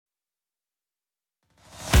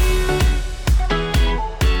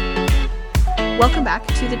Welcome back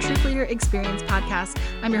to the Troop Leader Experience podcast.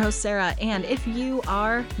 I'm your host, Sarah, and if you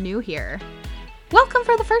are new here, welcome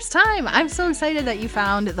for the first time. I'm so excited that you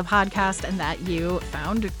found the podcast and that you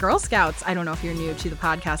found Girl Scouts. I don't know if you're new to the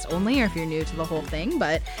podcast only or if you're new to the whole thing,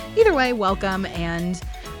 but either way, welcome, and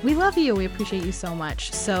we love you. We appreciate you so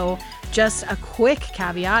much. So just a quick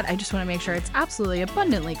caveat. I just want to make sure it's absolutely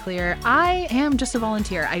abundantly clear. I am just a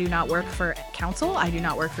volunteer. I do not work for council. I do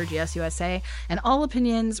not work for GSUSA, and all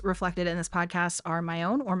opinions reflected in this podcast are my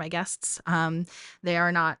own or my guests. They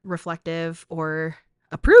are not reflective or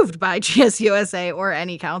approved by GSUSA or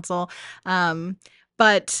any council.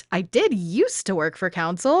 But I did used to work for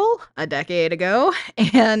council a decade ago,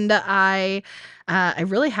 and I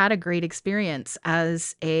really had a great experience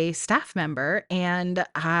as a staff member, and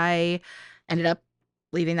I ended up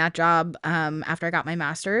leaving that job after I got my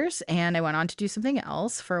master's, and I went on to do something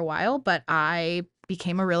else for a while, but I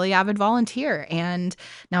became a really avid volunteer, and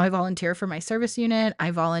now I volunteer for my service unit,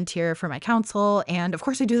 I volunteer for my council, and of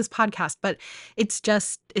course I do this podcast, but it's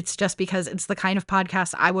just because it's the kind of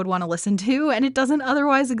podcast I would want to listen to, and it doesn't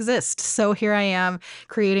otherwise exist. So here I am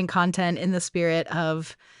creating content in the spirit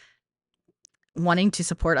of wanting to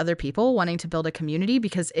support other people, wanting to build a community,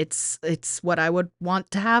 because it's what I would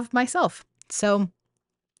want to have myself. So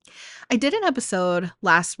I did an episode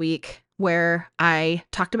last week where I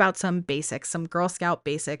talked about some basics, some Girl Scout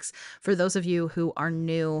basics for those of you who are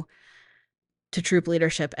new to troop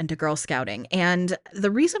leadership and to Girl Scouting. And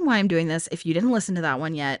the reason why I'm doing this, if you didn't listen to that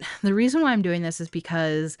one yet, the reason why I'm doing this is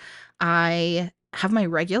because I have my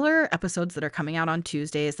regular episodes that are coming out on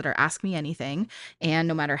Tuesdays that are Ask Me Anything. And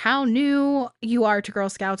no matter how new you are to Girl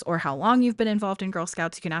Scouts or how long you've been involved in Girl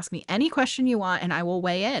Scouts, you can ask me any question you want and I will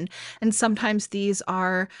weigh in. And sometimes these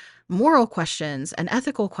are moral questions and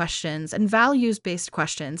ethical questions and values-based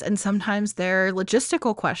questions, and sometimes they're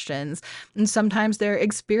logistical questions, and sometimes they're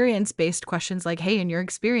experience-based questions like, hey, in your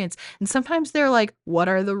experience, and sometimes they're like, what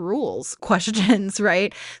are the rules questions,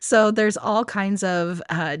 right? So there's all kinds of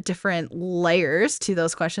different layers to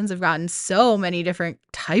those questions. I've gotten so many different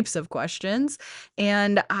types of questions,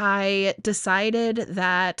 and I decided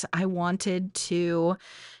that I wanted to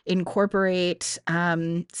incorporate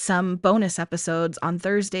some bonus episodes on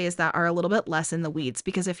Thursdays that are a little bit less in the weeds,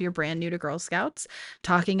 because if you're brand new to Girl Scouts,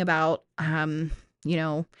 talking about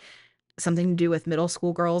something to do with middle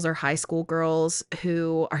school girls or high school girls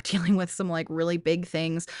who are dealing with some like really big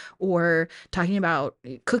things, or talking about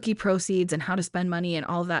cookie proceeds and how to spend money and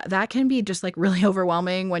all of that can be just like really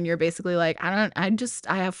overwhelming when you're basically like, I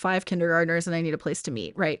have 5 kindergartners and I need a place to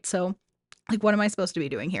meet, right? So like, what am I supposed to be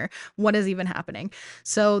doing here? What is even happening?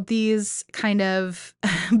 So these kind of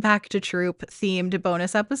back to troop themed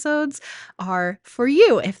bonus episodes are for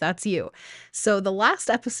you, if that's you. So the last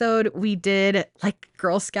episode we did like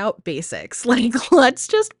Girl Scout basics. Like, let's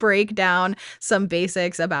just break down some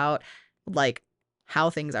basics about like how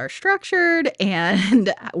things are structured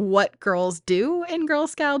and what girls do in Girl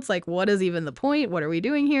Scouts. Like, what is even the point? What are we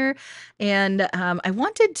doing here? And I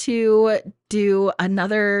wanted to do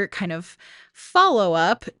another kind of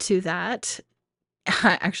follow-up to that.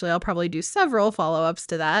 Actually, I'll probably do several follow-ups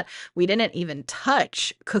to that. We didn't even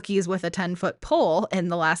touch cookies with a 10-foot pole in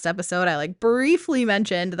the last episode. I like briefly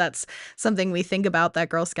mentioned that's something we think about that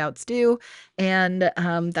Girl Scouts do, and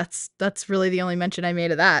that's really the only mention I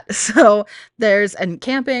made of that. So and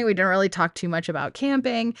camping, we didn't really talk too much about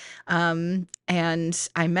camping, and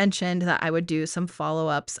I mentioned that I would do some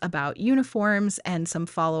follow-ups about uniforms and some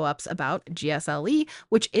follow-ups about GSLE,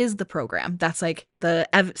 which is the program. That's like the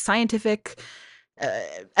scientific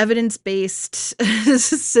evidence-based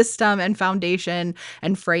system and foundation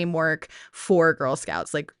and framework for Girl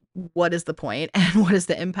Scouts. Like, what is the point and what is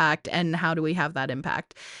the impact and how do we have that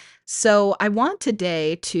impact? So I want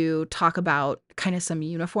today to talk about kind of some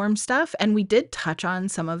uniform stuff. And we did touch on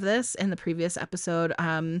some of this in the previous episode.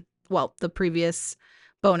 The previous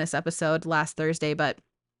bonus episode last Thursday, but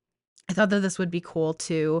I thought that this would be cool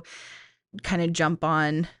to kind of jump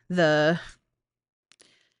on the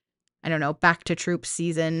back to troop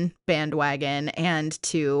season bandwagon and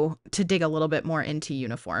to dig a little bit more into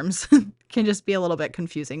uniforms. Can just be a little bit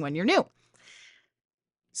confusing when you're new.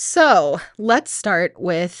 So let's start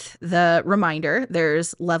with the reminder.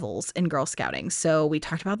 There's levels in Girl Scouting. So we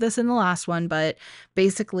talked about this in the last one, but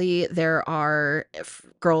basically there are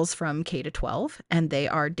girls from K to 12, and they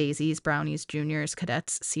are daisies, brownies, juniors,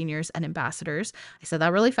 cadets, seniors, and ambassadors. I said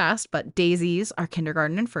that really fast, but daisies are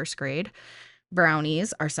kindergarten and first grade.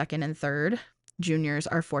 Brownies are 2nd and 3rd. Juniors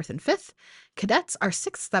are 4th and 5th. Cadets are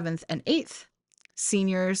 6th, 7th, and 8th.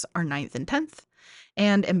 Seniors are 9th and 10th.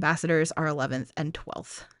 And ambassadors are 11th and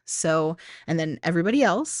 12th. So, and then everybody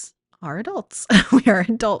else are adults. We are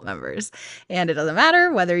adult members. And it doesn't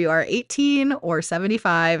matter whether you are 18 or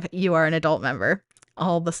 75, you are an adult member,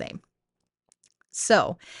 all the same.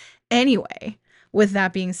 So, anyway, with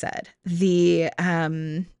that being said, the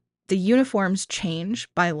uniforms change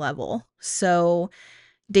by level. So,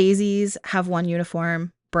 daisies have one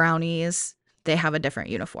uniform, brownies, they have a different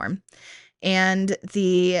uniform. And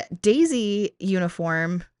the daisy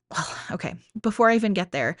uniform, well, okay, before I even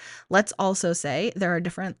get there, let's also say there are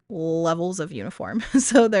different levels of uniform.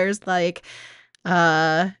 So there's like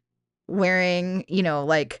wearing,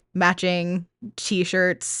 like matching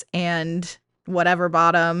t-shirts and whatever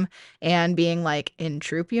bottom and being like in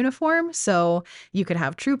troop uniform. So you could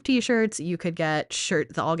have troop t-shirts, you could get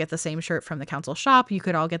all get the same shirt from the council shop, you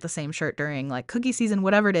could all get the same shirt during like cookie season,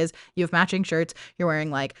 whatever it is, you have matching shirts, you're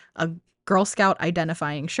wearing like a Girl Scout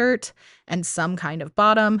identifying shirt and some kind of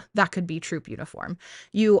bottom. That could be troop uniform.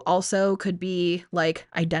 You also could be like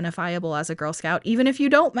identifiable as a Girl Scout. Even if you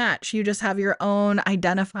don't match, you just have your own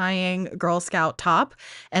identifying Girl Scout top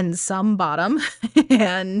and some bottom.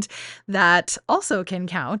 And that also can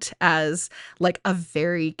count as like a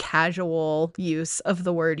very casual use of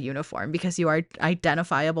the word uniform because you are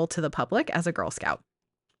identifiable to the public as a Girl Scout.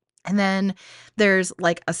 And then there's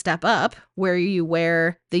like a step up where you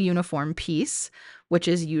wear the uniform piece, which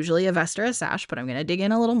is usually a vest or a sash, but I'm going to dig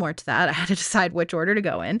in a little more to that. I had to decide which order to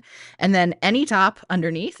go in. And then any top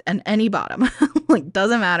underneath and any bottom, like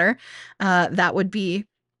doesn't matter. That would be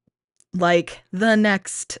like the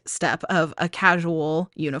next step of a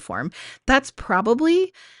casual uniform. That's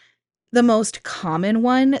probably the most common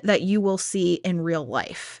one that you will see in real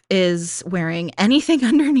life is wearing anything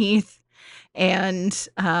underneath and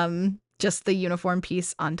just the uniform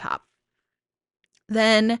piece on top.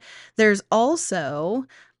 Then there's also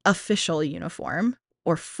official uniform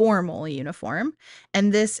or formal uniform,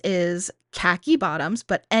 and this is khaki bottoms,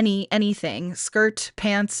 but anything, skirt,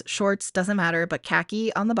 pants, shorts, doesn't matter, but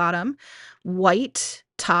khaki on the bottom, white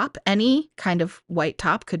top, any kind of white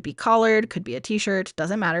top, could be collared, could be a t-shirt,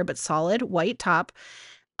 doesn't matter, but solid white top.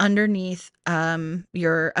 Underneath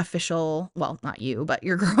your official, well, not you, but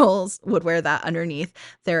your girls would wear that underneath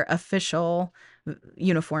their official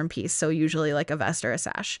uniform piece. So usually like a vest or a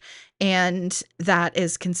sash. And that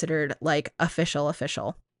is considered like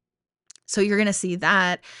official. So you're going to see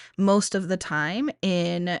that most of the time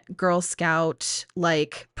in Girl Scout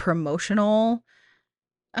like promotional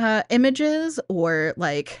images or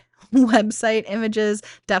like website images,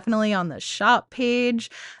 definitely on the shop page.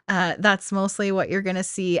 That's mostly what you're going to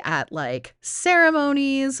see at like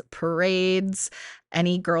ceremonies, parades,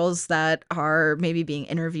 any girls that are maybe being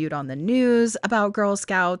interviewed on the news about Girl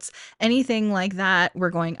Scouts, anything like that. We're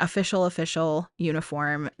going official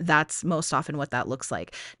uniform. That's most often what that looks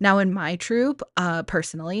like. Now in my troop,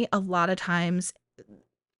 personally, a lot of times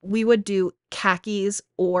we would do khakis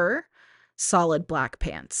or solid black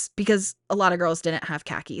pants because a lot of girls didn't have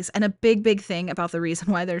khakis. And a big thing about the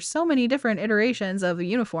reason why there's so many different iterations of a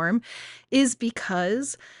uniform is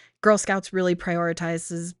because Girl Scouts really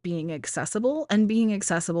prioritizes being accessible, and being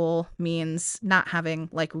accessible means not having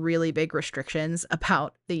like really big restrictions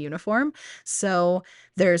about the uniform. So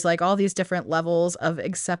there's like all these different levels of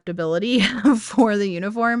acceptability for the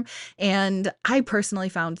uniform. And I personally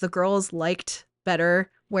found the girls liked better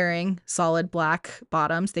wearing solid black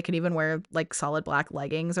bottoms. They could even wear like solid black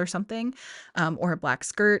leggings or something, or a black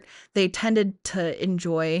skirt. They tended to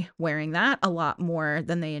enjoy wearing that a lot more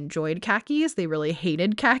than they enjoyed khakis. They really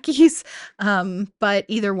hated khakis. But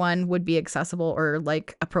either one would be accessible or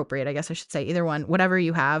like appropriate, I guess I should say. Either one, whatever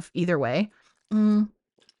you have, either way. And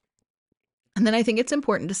then I think it's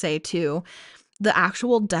important to say too, the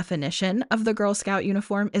actual definition of the Girl Scout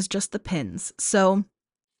uniform is just the pins. So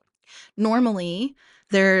normally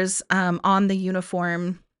there's on the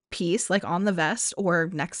uniform piece, like on the vest or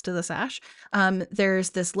next to the sash, there's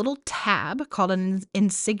this little tab called an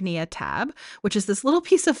insignia tab, which is this little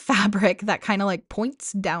piece of fabric that kind of like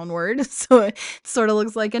points downward. So it sort of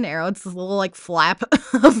looks like an arrow. It's this little like flap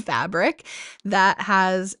of fabric that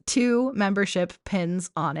has 2 membership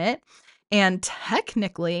pins on it. And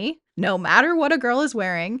technically, no matter what a girl is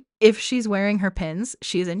wearing, if she's wearing her pins,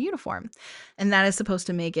 she's in uniform. And that is supposed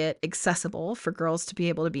to make it accessible for girls to be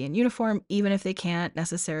able to be in uniform, even if they can't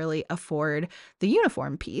necessarily afford the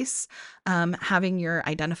uniform piece. Having your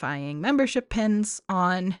identifying membership pins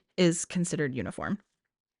on is considered uniform.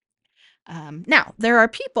 Now, there are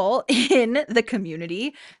people in the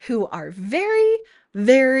community who are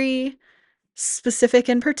very specific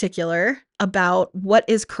in particular about what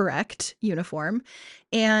is correct uniform.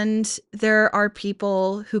 And there are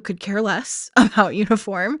people who could care less about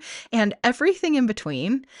uniform and everything in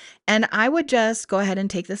between. And I would just go ahead and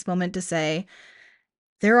take this moment to say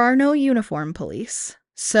there are no uniform police.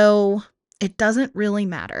 So it doesn't really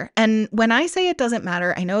matter. And when I say it doesn't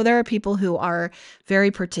matter, I know there are people who are very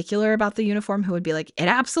particular about the uniform who would be like, it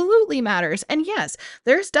absolutely matters. And yes,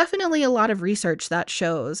 there's definitely a lot of research that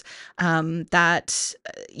shows that,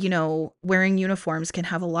 wearing uniforms can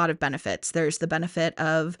have a lot of benefits. There's the benefit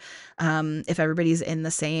of if everybody's in the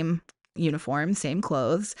same uniform, same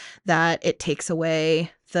clothes, that it takes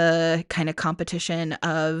away the kind of competition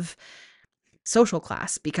of social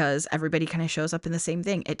class because everybody kind of shows up in the same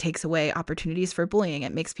thing. It takes away opportunities for bullying.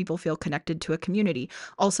 It makes people feel connected to a community.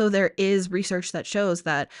 Also, there is research that shows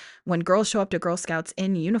that when girls show up to Girl Scouts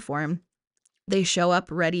in uniform, they show up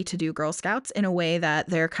ready to do Girl Scouts in a way that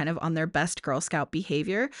they're kind of on their best Girl Scout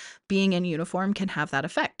behavior. Being in uniform can have that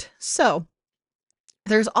effect. So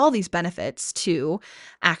there's all these benefits to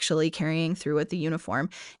actually carrying through with the uniform.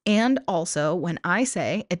 And also, when I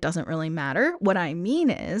say it doesn't really matter, what I mean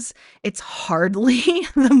is it's hardly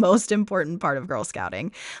the most important part of Girl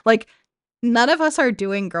Scouting. Like, none of us are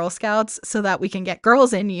doing Girl Scouts so that we can get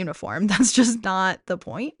girls in uniform. That's just not the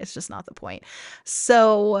point. It's just not the point.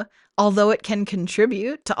 So, although it can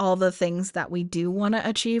contribute to all the things that we do want to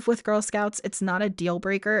achieve with Girl Scouts, it's not a deal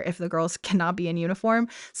breaker if the girls cannot be in uniform.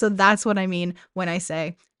 So that's what I mean when I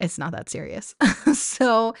say it's not that serious.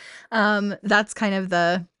 So that's kind of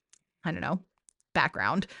the, I don't know,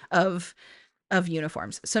 background of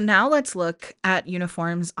uniforms. So now let's look at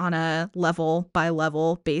uniforms on a level by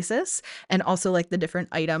level basis and also like the different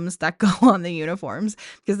items that go on the uniforms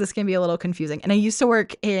because this can be a little confusing. And I used to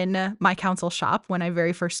work in my council shop when I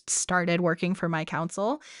very first started working for my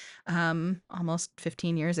council almost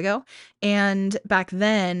 15 years ago. And back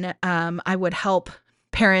then I would help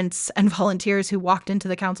parents and volunteers who walked into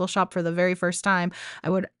the council shop for the very first time. I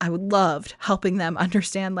would loved helping them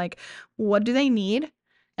understand like what do they need?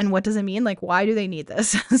 And what does it mean? Like, why do they need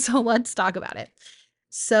this? So let's talk about it.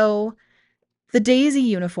 So the Daisy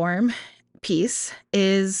uniform piece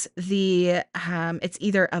is it's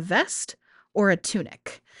either a vest or a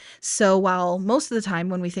tunic. So while most of the time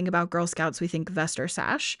when we think about Girl Scouts, we think vest or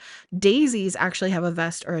sash, Daisies actually have a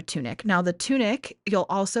vest or a tunic. Now the tunic, you'll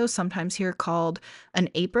also sometimes hear called an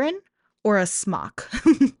apron or a smock.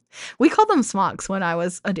 We called them smocks when I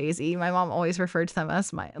was a Daisy. My mom always referred to them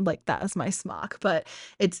as my smock, but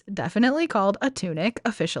it's definitely called a tunic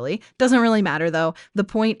officially. Doesn't really matter though. The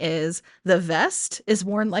point is the vest is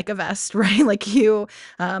worn like a vest, right? Like you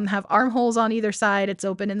have armholes on either side. It's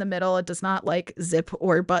open in the middle. It does not like zip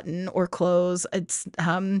or button or close.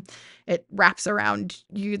 It wraps around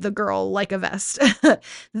you, the girl, like a vest.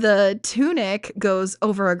 The tunic goes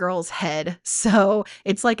over a girl's head. So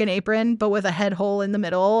it's like an apron, but with a head hole in the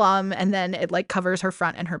middle. And then it like covers her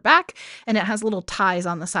front and her back. And it has little ties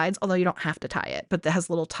on the sides, although you don't have to tie it, but it has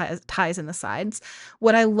little ties in the sides.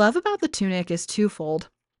 What I love about the tunic is twofold.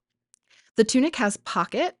 The tunic has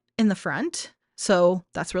pocket in the front. So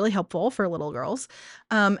that's really helpful for little girls.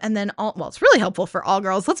 And then it's really helpful for all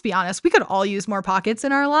girls. Let's be honest. We could all use more pockets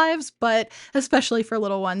in our lives, but especially for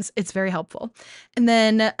little ones, it's very helpful. And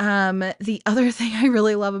then the other thing I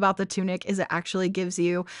really love about the tunic is it actually gives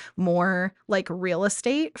you more like real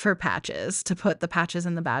estate for patches to put the patches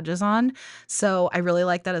and the badges on. So I really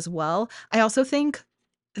like that as well. I also think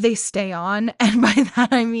they stay on. And by that,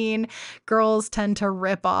 I mean, girls tend to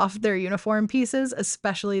rip off their uniform pieces,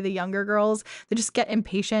 especially the younger girls. They just get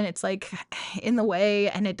impatient. It's like in the way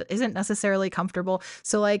and it isn't necessarily comfortable.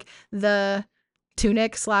 So like the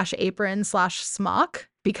tunic / apron / smock,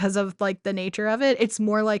 because of like the nature of it, it's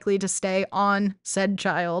more likely to stay on said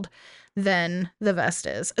child than the vest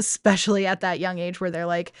is, especially at that young age where they're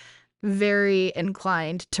like very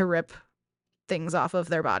inclined to rip things off of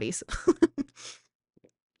their bodies.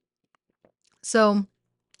 So,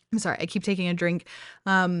 I'm sorry, I keep taking a drink.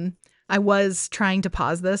 I was trying to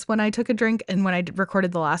pause this when I took a drink and when I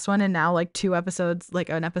recorded the last one, and now like 2 episodes, like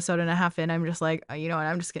an episode and a half in, I'm just like, oh, you know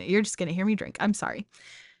what, you're just gonna hear me drink. I'm sorry.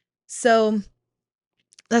 So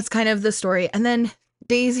that's kind of the story. And then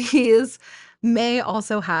Daisies may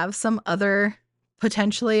also have some other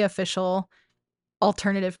potentially official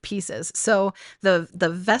alternative pieces. So the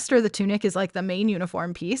vest or the tunic is like the main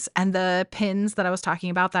uniform piece, and the pins that I was talking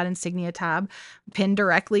about, that insignia tab, pin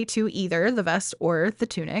directly to either the vest or the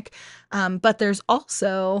tunic. But there's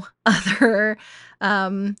also other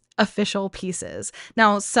official pieces.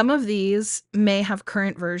 Now, some of these may have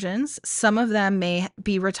current versions, some of them may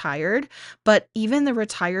be retired, but even the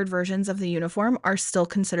retired versions of the uniform are still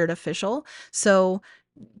considered official. So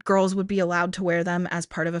girls would be allowed to wear them as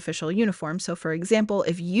part of official uniform. So, for example,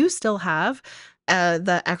 if you still have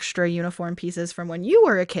the extra uniform pieces from when you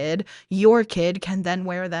were a kid, your kid can then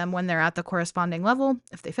wear them when they're at the corresponding level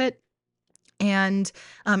if they fit. And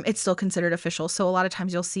it's still considered official. So a lot of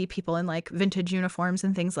times you'll see people in like vintage uniforms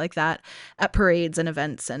and things like that at parades and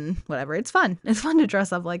events and whatever. It's fun. It's fun to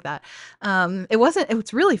dress up like that.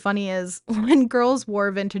 What's really funny is when girls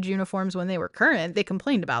wore vintage uniforms when they were current, they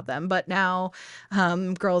complained about them. But now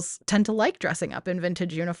girls tend to like dressing up in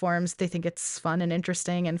vintage uniforms. They think it's fun and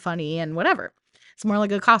interesting and funny and whatever. It's more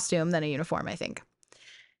like a costume than a uniform, I think.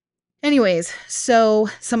 Anyways, so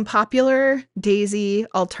some popular Daisy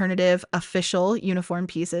alternative official uniform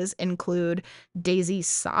pieces include Daisy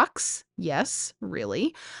socks. Yes,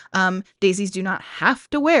 really. Daisies do not have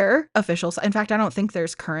to wear official. In fact, I don't think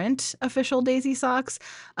there's current official Daisy socks.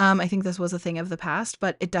 I think this was a thing of the past,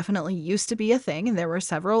 but it definitely used to be a thing, and there were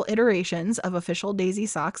several iterations of official Daisy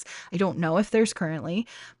socks. I don't know if there's currently,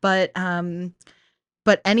 but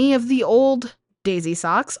any of the old Daisy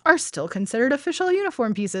socks are still considered official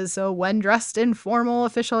uniform pieces. So when dressed in formal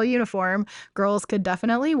official uniform, girls could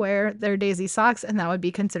definitely wear their Daisy socks, and that would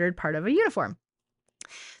be considered part of a uniform.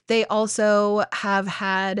 They also have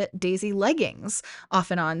had Daisy leggings off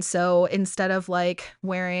and on. So instead of like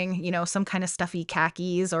wearing, some kind of stuffy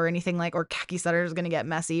khakis or anything or khakis that are going to get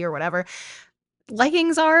messy or whatever,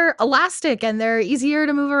 leggings are elastic and they're easier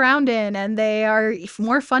to move around in, and they are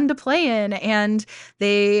more fun to play in. And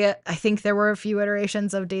I think there were a few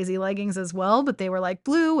iterations of Daisy leggings as well, but they were like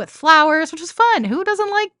blue with flowers, which was fun. Who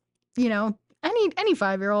doesn't like, any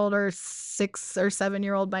 5-year-old or 6 or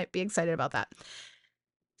 7-year-old might be excited about that.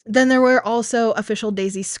 Then there were also official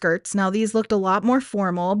Daisy skirts. Now these looked a lot more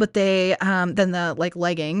formal, but than the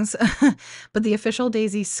leggings. But the official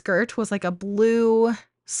Daisy skirt was like a blue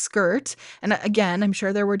skirt, and again, I'm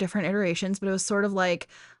sure there were different iterations, but it was sort of like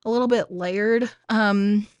a little bit layered.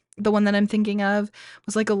 The one that I'm thinking of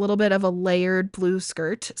was like a little bit of a layered blue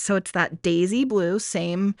skirt. So it's that Daisy blue,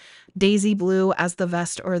 same Daisy blue as the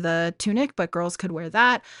vest or the tunic, but girls could wear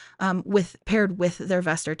that paired with their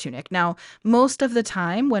vest or tunic. Now, most of the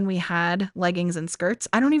time when we had leggings and skirts,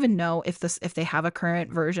 I don't even know if they have a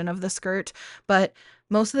current version of the skirt, but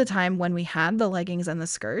most of the time when we had the leggings and the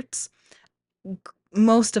skirts,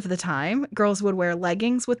 most of the time, girls would wear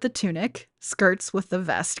leggings with the tunic, skirts with the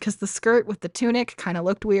vest, because the skirt with the tunic kind of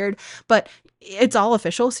looked weird, but it's all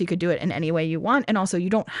official, so you could do it in any way you want. And also, you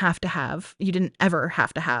didn't ever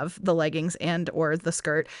have to have the leggings and or the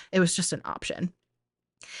skirt. It was just an option.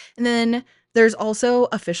 And then there's also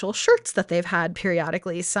official shirts that they've had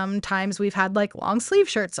periodically. Sometimes we've had like long sleeve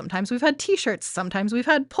shirts. Sometimes we've had t-shirts. Sometimes we've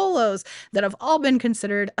had polos that have all been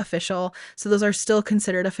considered official. So those are still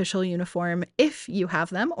considered official uniform. If you have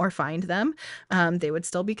them or find them, they would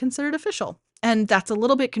still be considered official. And that's a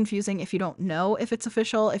little bit confusing if you don't know if it's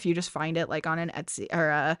official, if you just find it like on an Etsy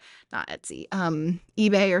or not Etsy,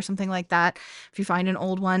 eBay or something like that. If you find an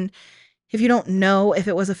old one, if you don't know if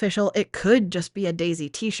it was official, it could just be a Daisy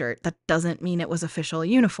t-shirt. That doesn't mean it was official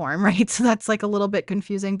uniform, right? So that's like a little bit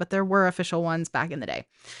confusing, but there were official ones back in the day.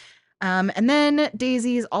 And then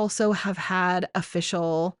Daisies also have had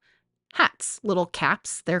official hats, little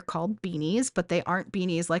caps. They're called beanies, but they aren't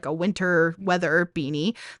beanies like a winter weather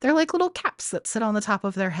beanie. They're like little caps that sit on the top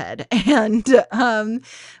of their head. And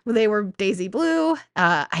they were Daisy blue.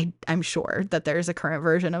 I'm sure that there's a current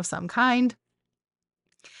version of some kind.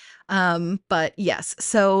 But yes,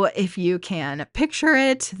 so if you can picture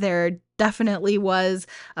it, there definitely was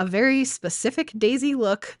a very specific Daisy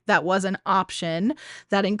look that was an option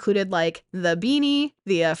that included like the beanie,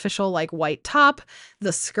 the official like white top,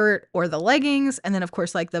 the skirt or the leggings, and then of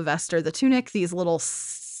course like the vest or the tunic, these little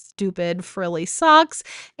stupid frilly socks.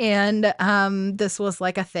 And this was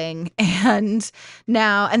like a thing. And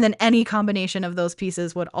then any combination of those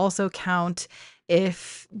pieces would also count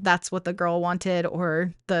if that's what the girl wanted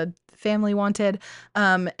or the family wanted.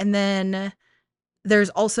 And then there's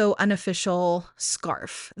also an official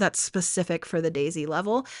scarf that's specific for the Daisy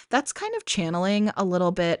level. That's kind of channeling a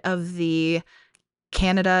little bit of the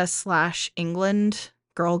Canada/England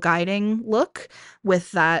girl guiding look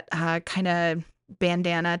with that kind of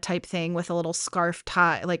bandana type thing with a little scarf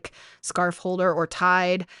tie, like scarf holder or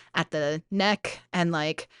tied at the neck, and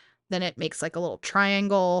like then it makes like a little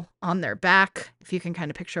triangle on their back, if you can kind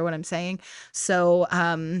of picture what I'm saying. So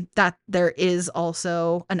that there is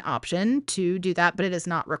also an option to do that, but it is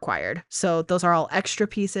not required. So those are all extra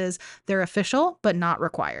pieces. They're official, but not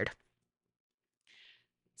required.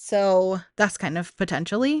 So that's kind of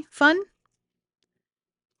potentially fun.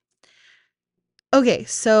 Okay,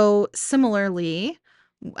 so similarly,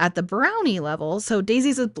 at the brownie level, so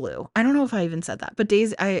Daisy's is blue. I don't know if I even said that, but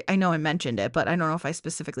Daisy, I know I mentioned it, but I don't know if I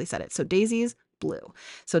specifically said it. So Daisy's blue.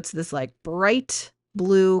 So it's this like bright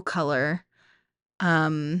blue color.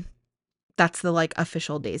 That's the like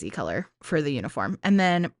official Daisy color for the uniform. And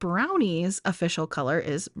then Brownie's official color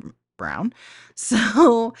is brown.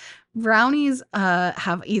 So Brownies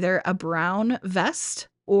have either a brown vest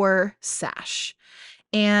or sash.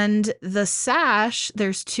 And the sash,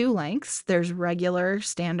 there's two lengths. There's regular,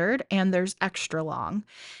 standard, and there's extra long.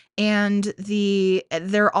 And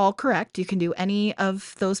they're all correct. You can do any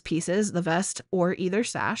of those pieces, the vest or either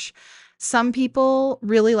sash. Some people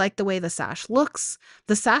really like the way the sash looks.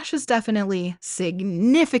 The sash is definitely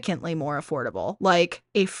significantly more affordable, like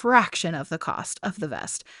a fraction of the cost of the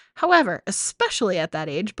vest. However, especially at that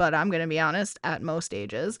age, but I'm going to be honest, at most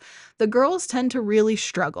ages, the girls tend to really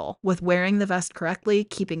struggle with wearing the vest correctly,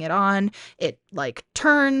 keeping it on. It like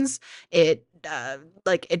turns, it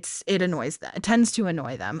it annoys them. It tends to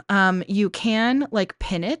annoy them. You can like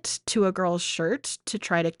pin it to a girl's shirt to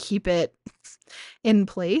try to keep it in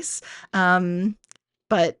place.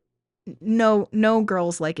 But no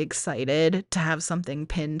girls like excited to have something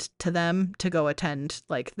pinned to them to go attend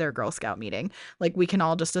like their Girl Scout meeting. Like we can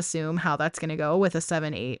all just assume how that's going to go with a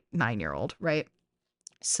 7, 8, 9-year-old, right?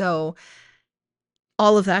 So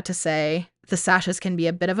all of that to say, the sashes can be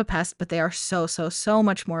a bit of a pest, but they are so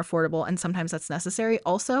much more affordable, and sometimes that's necessary.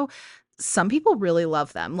 Also, some people really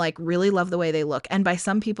love them, like really love the way they look. And by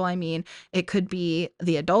some people, I mean, it could be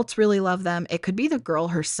the adults really love them. It could be the girl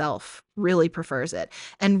herself really prefers it.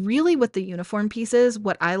 And really with the uniform pieces,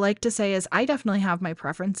 what I like to say is I definitely have my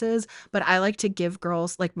preferences, but I like to give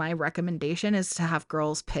girls, like my recommendation is to have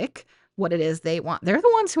girls pick what it is they want. They're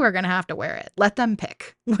the ones who are going to have to wear it. Let them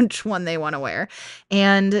pick which one they want to wear.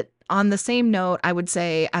 And on the same note, I would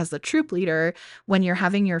say as the troop leader, when you're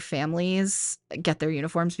having your families get their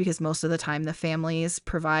uniforms, because most of the time the families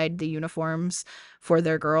provide the uniforms for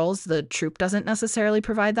their girls, the troop doesn't necessarily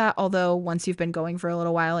provide that. Although once you've been going for a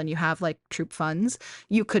little while and you have like troop funds,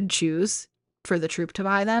 you could choose for the troop to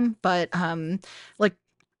buy them. But like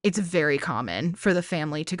it's very common for the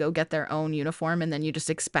family to go get their own uniform, and then you just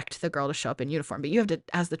expect the girl to show up in uniform. But you have to,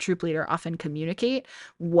 as the troop leader, often communicate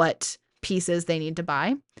what pieces they need to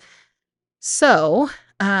buy. So,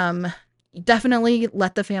 definitely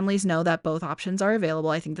let the families know that both options are available.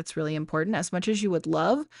 I think that's really important. As much as you would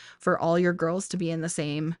love for all your girls to be in the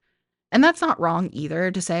same, and that's not wrong either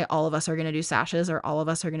to say all of us are going to do sashes or all of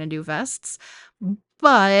us are going to do vests,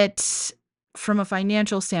 but from a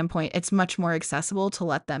financial standpoint, it's much more accessible to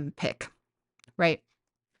let them pick, right?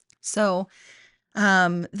 So,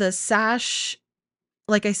 the sash,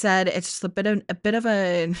 like I said, it's just a bit of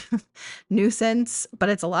a nuisance, but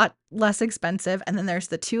it's a lot less expensive. And then there's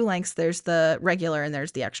the two lengths. There's the regular and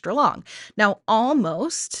there's the extra long. Now,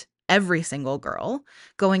 almost every single girl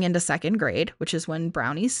going into second grade, which is when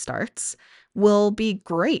Brownies starts, will be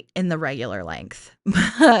great in the regular length.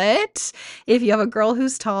 But if you have a girl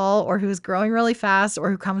who's tall or who's growing really fast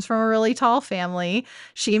or who comes from a really tall family,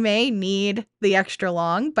 she may need the extra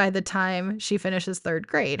long by the time she finishes third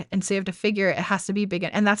grade. And so you have to figure it has to be big.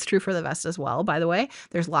 And that's true for the vest as well, by the way.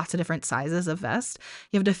 There's lots of different sizes of vest.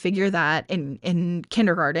 You have to figure that in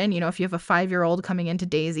kindergarten, if you have a 5-year-old coming into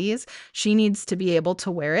Daisy's, she needs to be able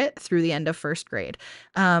to wear it through the end of first grade.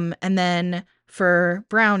 And then for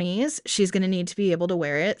Brownies, she's going to need to be able to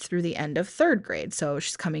wear it through the end of third grade. So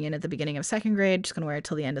she's coming in at the beginning of second grade, she's going to wear it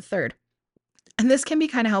till the end of third. And this can be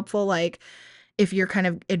kind of helpful, like if you're kind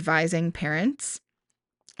of advising parents.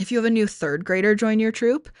 If you have a new third grader join your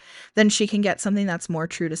troop, then she can get something that's more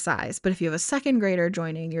true to size. But if you have a second grader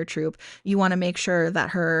joining your troop, you want to make sure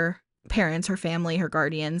that her parents, her family, her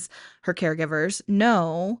guardians, her caregivers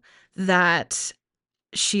know that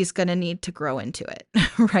she's going to need to grow into it,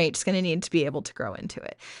 right? She's going to need to be able to grow into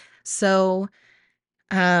it. So,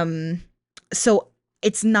 so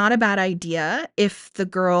it's not a bad idea if the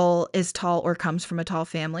girl is tall or comes from a tall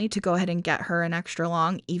family to go ahead and get her an extra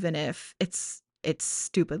long, even if it's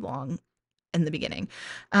stupid long in the beginning.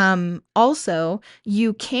 Also,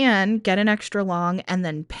 you can get an extra long and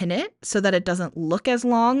then pin it so that it doesn't look as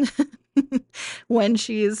long when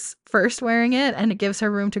she's first wearing it, and it gives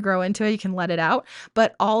her room to grow into it. You can let it out,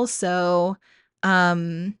 but also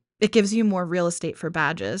it gives you more real estate for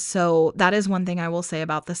badges. So that is one thing I will say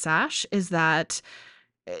about the sash, is that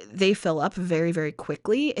they fill up very, very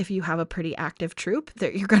quickly. If you have a pretty active troop,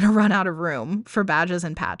 that you're going to run out of room for badges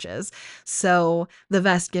and patches. So the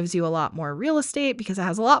vest gives you a lot more real estate because it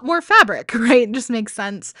has a lot more fabric, right? It just makes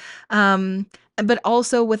sense. But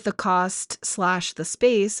also with the cost slash the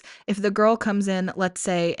space, if the girl comes in, let's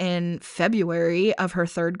say in February of her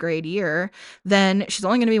 3rd grade year, then she's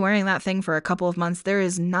only going to be wearing that thing for a couple of months. There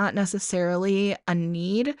is not necessarily a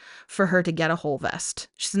need for her to get a whole vest.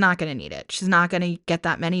 She's not going to need it. She's not going to get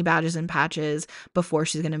that many badges and patches before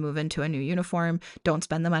she's going to move into a new uniform. Don't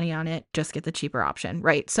spend the money on it. Just get the cheaper option,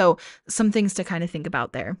 right? So some things to kind of think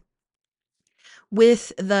about there.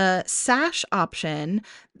 With the sash option,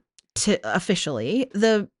 to officially,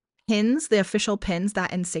 the official pins,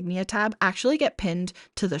 that insignia tab actually get pinned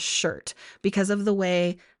to the shirt because of the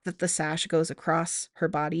way that the sash goes across her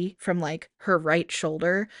body from like her right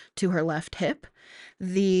shoulder to her left hip.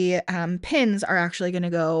 The pins are actually going to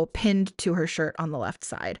go pinned to her shirt on the left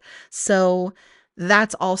side. So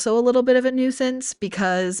that's also a little bit of a nuisance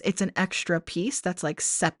because it's an extra piece that's like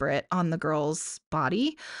separate on the girl's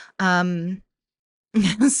body.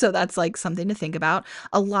 So that's like something to think about.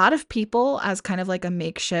 A lot of people, as kind of like a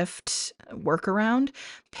makeshift workaround,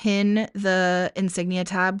 pin the insignia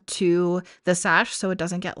tab to the sash so it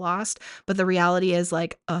doesn't get lost. But the reality is,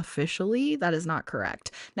 like, officially, that is not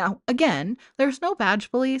correct. Now, again, there's no badge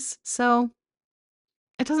police, so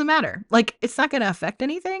it doesn't matter. Like, it's not going to affect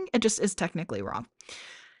anything. It just is technically wrong.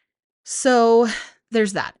 So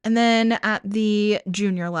there's that. And then at the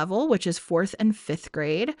junior level, which is 4th and 5th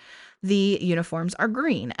grade, the uniforms are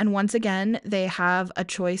green. And once again, they have a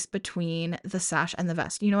choice between the sash and the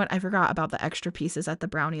vest. You know what? I forgot about the extra pieces at the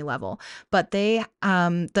brownie level, but the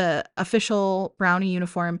official brownie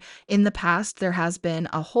uniform in the past, there has been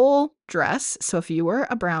a whole dress. So if you were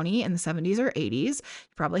a brownie in the 70s or 80s,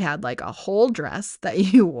 you probably had like a whole dress that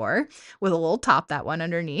you wore with a little top that went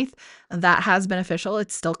underneath. That has been official.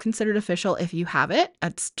 It's still considered official if you have it.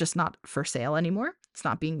 It's just not for sale anymore. It's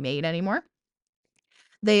not being made anymore.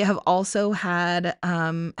 They have also had,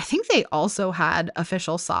 I think they also had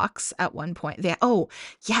official socks at one point.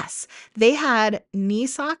 Yes, they had knee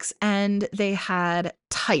socks and they had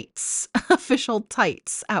tights, official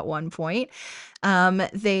tights at one point.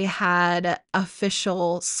 They had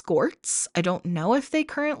official skorts. I don't know if they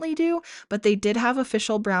currently do, but they did have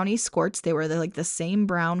official brownie skorts. They were like the same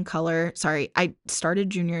brown color. Sorry, I started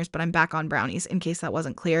juniors, but I'm back on brownies in case that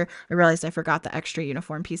wasn't clear. I realized I forgot the extra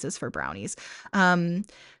uniform pieces for brownies.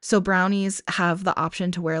 So brownies have the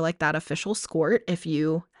option to wear like that official skort if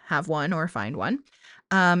you have one or find one.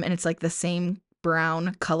 And it's like the same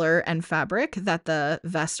brown color and fabric that the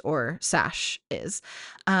vest or sash is.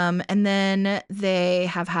 And then they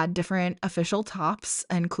have had different official tops,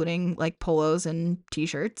 including like polos and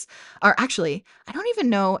t-shirts. Or actually, I don't even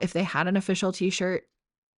know if they had an official t-shirt.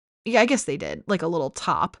 Yeah, I guess they did, like a little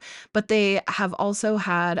top, but they have also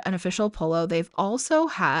had an official polo. They've also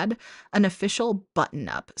had an official button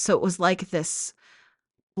up. So it was like this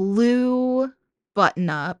blue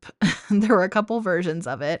button up. There were a couple versions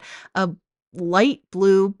of it. A light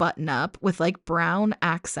blue button up with like brown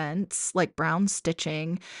accents, like brown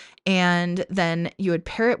stitching. And then you would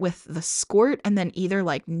pair it with the skort and then either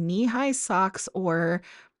like knee-high socks or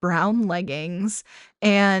brown leggings.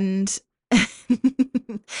 And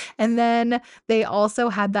and then they also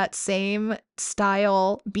had that same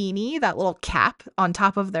style beanie, that little cap on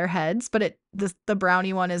top of their heads, but the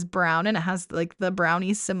brownie one is brown and it has like the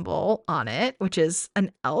brownie symbol on it, which is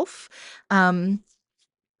an elf.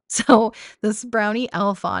 So this brownie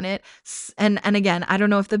elf on it. And again, I don't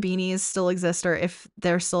know if the beanies still exist or if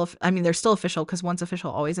they're still, I mean, they're still official because once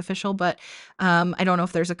official, always official, but I don't know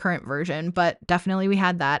if there's a current version, but definitely we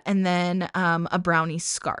had that. And then a brownie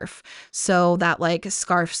scarf. So that like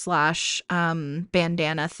scarf slash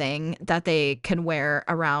bandana thing that they can wear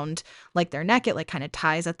around like their neck. It like kind of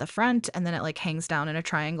ties at the front and then it like hangs down in a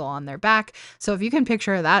triangle on their back. So if you can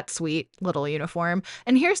picture that sweet little uniform.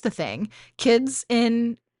 And here's the thing, kids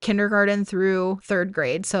in kindergarten through 3rd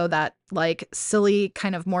grade, so that like silly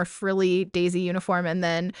kind of more frilly daisy uniform and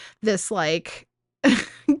then this like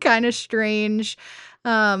kind of strange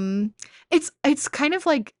it's kind of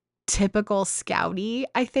like typical scouty,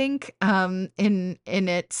 I think, in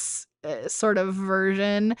its sort of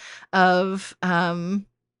version of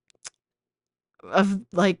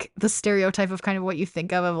like the stereotype of kind of what you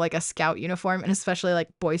think of like a scout uniform, and especially like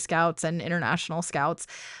Boy Scouts and International Scouts.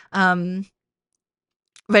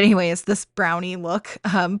 But anyways, this brownie look.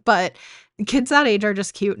 But kids that age are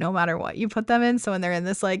just cute no matter what you put them in. So when they're in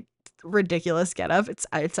this like ridiculous getup.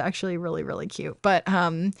 It's actually really, really cute. But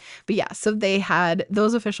yeah, so they had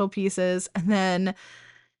those official pieces, and then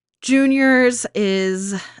juniors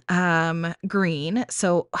is green.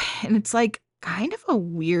 So and it's like kind of a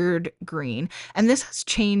weird green, and this has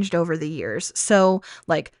changed over the years. So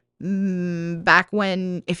like back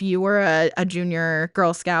when, if you were a junior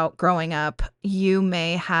Girl Scout growing up, you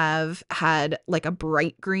may have had like a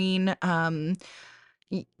bright green,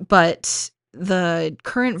 but the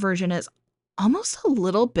current version is almost a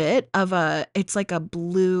little bit of it's like a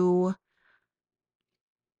blue.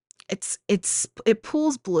 It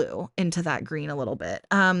pulls blue into that green a little bit.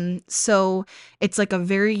 So it's like a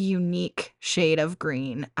very unique shade of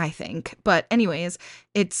green, I think. But anyways,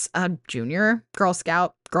 it's a junior Girl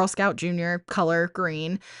Scout junior color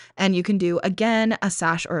green, and you can do again a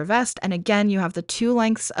sash or a vest, and again you have the 2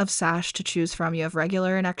 lengths of sash to choose from. You have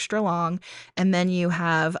regular and extra long, and then you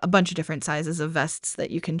have a bunch of different sizes of vests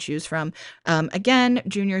that you can choose from. Again,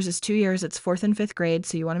 juniors is 2 years. It's 4th and 5th grade,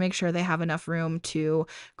 so you want to make sure they have enough room to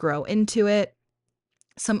grow into it.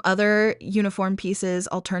 Some other uniform pieces,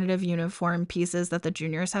 alternative uniform pieces that the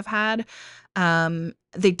juniors have had.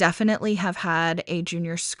 They definitely have had a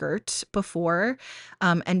junior skirt before,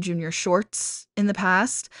 and junior shorts in the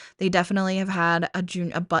past. They definitely have had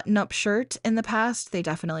a button-up shirt in the past. They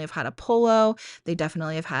definitely have had a polo. They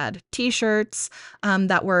definitely have had t-shirts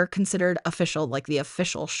that were considered official, like the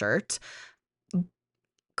official shirt.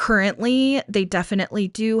 Currently, they definitely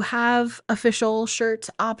do have official shirt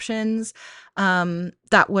options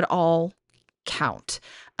that would all count.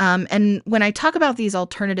 And when I talk about these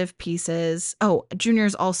alternative pieces,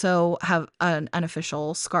 juniors also have an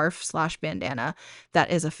unofficial scarf/bandana that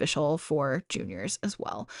is official for juniors as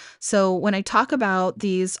well. So when I talk about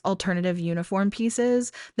these alternative uniform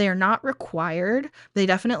pieces, they are not required. They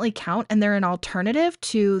definitely count, and they're an alternative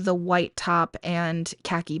to the white top and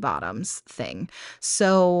khaki bottoms thing.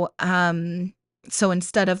 So, so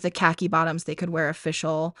instead of the khaki bottoms, they could wear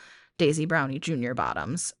official Daisy Brownie Junior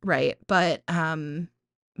bottoms, right? But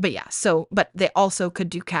yeah, but they also could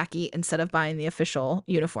do khaki instead of buying the official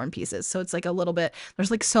uniform pieces. So it's like a little bit, there's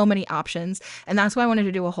like so many options. And that's why I wanted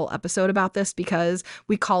to do a whole episode about this, because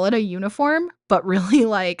we call it a uniform, but really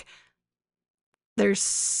like there's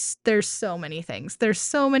so many things. There's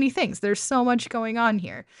so many things. There's so much going on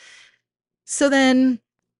here. So then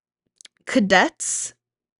cadets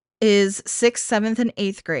is 6th, 7th, and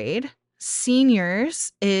 8th grade.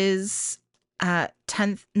 Seniors is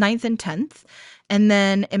 10th, 9th, and 10th. And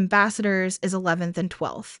then ambassadors is 11th and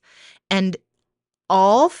 12th. And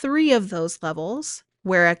all 3 of those levels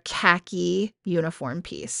wear a khaki uniform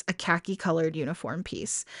piece, a khaki colored uniform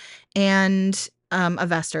piece, and a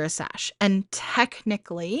vest or a sash. And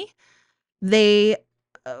technically, they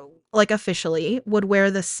like officially would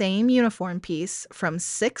wear the same uniform piece from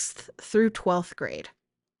 6th through 12th grade.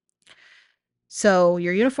 So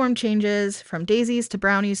your uniform changes from daisies to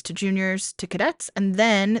brownies to juniors to cadets, and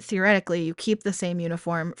then theoretically you keep the same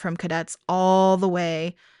uniform from cadets all the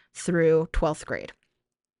way through 12th grade,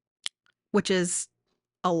 which is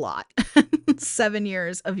a lot. 7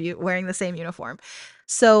 years of you wearing the same uniform.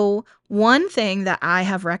 So one thing that I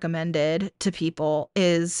have recommended to people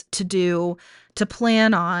is to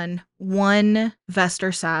plan on 1 vest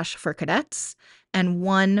or sash for cadets and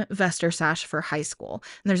 1 vest or sash for high school.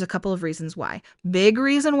 And there's a couple of reasons why. Big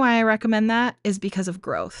reason why I recommend that is because of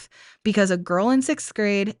growth. Because a girl in 6th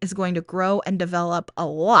grade is going to grow and develop a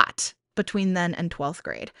lot between then and 12th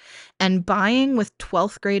grade. And buying with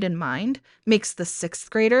 12th grade in mind makes the 6th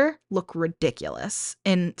grader look ridiculous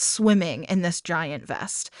in swimming in this giant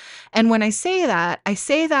vest. And when I say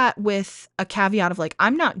that with a caveat of like,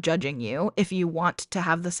 I'm not judging you if you want to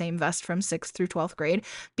have the same vest from 6th through 12th grade,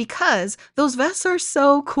 because those vests are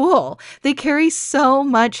so cool. They carry so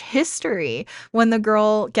much history. When the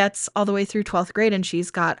girl gets all the way through 12th grade and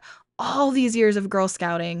she's got all these years of Girl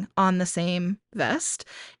Scouting on the same vest,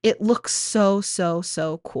 it looks so, so,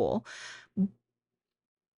 so cool.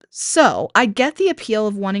 So I get the appeal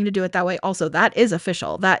of wanting to do it that way. Also, that is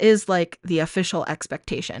official. That is like the official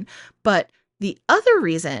expectation. But the other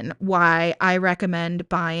reason why I recommend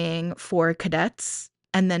buying for cadets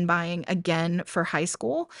and then buying again for high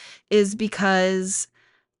school is because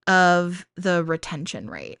of the retention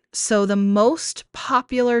rate. So the most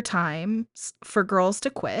popular times for girls to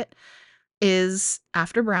quit is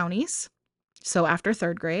after brownies, so after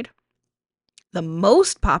 3rd grade, The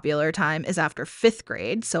most popular time is after 5th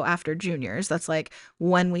grade, so after juniors. That's like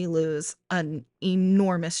when we lose an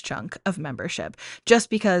enormous chunk of membership. Just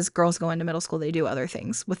because girls go into middle school, they do other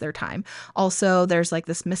things with their time. Also, there's like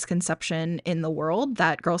this misconception in the world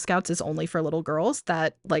that Girl Scouts is only for little girls,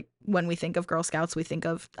 that like when we think of Girl Scouts, we think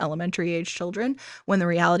of elementary age children, when the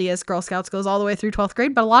reality is Girl Scouts goes all the way through 12th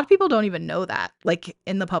grade, but a lot of people don't even know that, like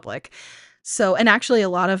in the public. So, and actually a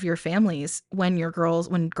lot of your families, when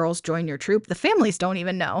girls join your troop, the families don't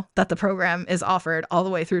even know that the program is offered all the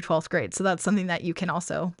way through 12th grade. So that's something that you can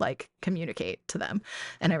also like communicate to them.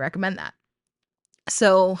 And I recommend that.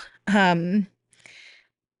 So,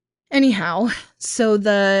 anyhow, so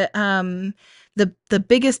the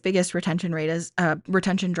biggest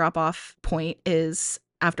retention drop off point is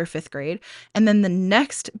after 5th grade. And then the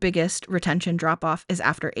next biggest retention drop off is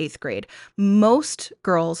after 8th grade. Most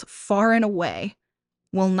girls, far and away,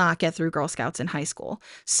 will not get through Girl Scouts in high school.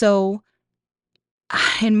 So,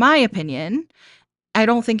 in my opinion, I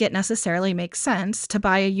don't think it necessarily makes sense to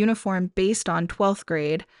buy a uniform based on 12th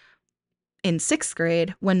grade in 6th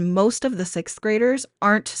grade when most of the 6th graders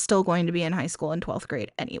aren't still going to be in high school in 12th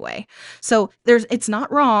grade anyway. So it's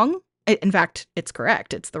not wrong. In fact, it's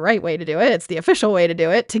correct. It's the right way to do it. It's the official way to do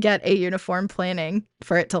it, to get a uniform planning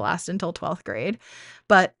for it to last until 12th grade.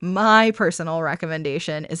 But my personal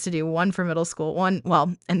recommendation is to do one for middle school,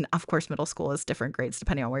 and of course middle school is different grades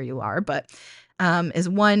depending on where you are, but is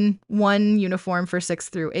one uniform for 6th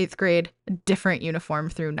through 8th grade, a different uniform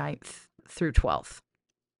through 9th through 12th.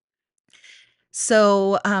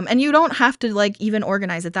 So, and you don't have to like even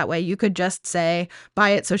organize it that way. You could just say,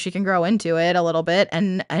 buy it so she can grow into it a little bit.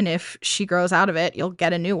 And if she grows out of it, you'll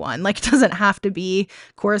get a new one. Like, it doesn't have to be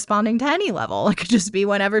corresponding to any level. It could just be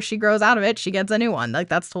whenever she grows out of it, she gets a new one. Like,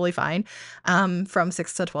 that's totally fine. From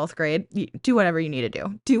 6th to 12th grade, do whatever you need to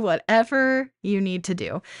do. Do whatever you need to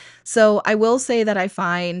do. So I will say that I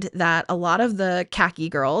find that a lot of the khaki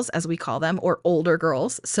girls, as we call them, or older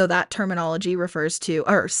girls, so that terminology refers to,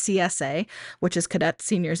 or CSA, which is Cadets,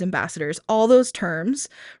 Seniors, Ambassadors, all those terms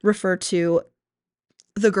refer to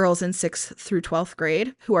the girls in 6th through 12th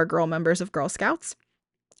grade who are girl members of Girl Scouts,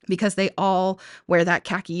 because they all wear that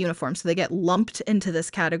khaki uniform. So they get lumped into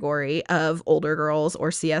this category of older girls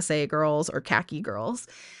or CSA girls or khaki girls.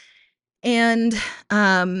 And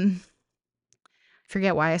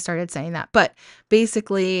forget why I started saying that, but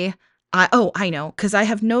basically, I know, because I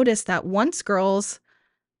have noticed that once girls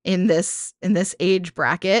in this age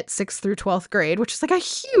bracket, 6th through 12th grade, which is like a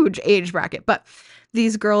huge age bracket, but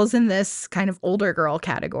these girls in this kind of older girl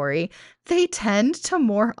category, they tend to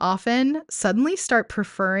more often suddenly start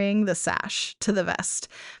preferring the sash to the vest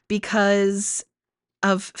because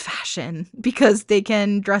of fashion, because they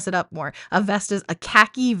can dress it up more. A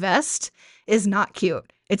khaki vest is not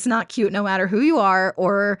cute. It's not cute no matter who you are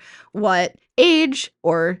or what age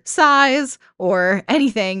or size or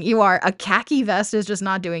anything you are. A khaki vest is just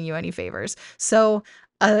not doing you any favors. So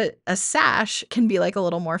a sash can be like a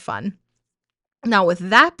little more fun. Now, with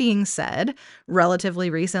that being said, relatively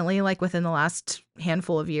recently, like within the last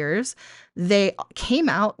handful of years, they came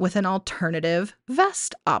out with an alternative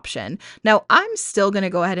vest option. Now, I'm still going to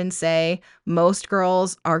go ahead and say most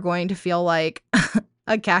girls are going to feel like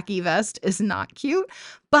a khaki vest is not cute,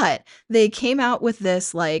 but they came out with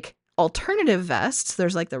this like alternative vests.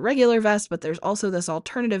 There's like the regular vest, but there's also this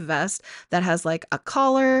alternative vest that has like a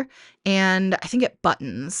collar and I think it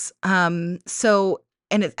buttons. I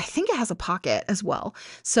think it has a pocket as well.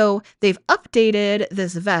 So they've updated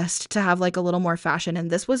this vest to have like a little more fashion. And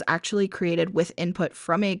this was actually created with input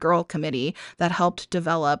from a girl committee that helped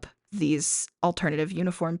develop these alternative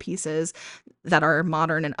uniform pieces that are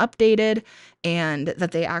modern and updated and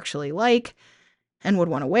that they actually like and would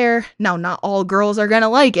want to wear. Now, not all girls are going to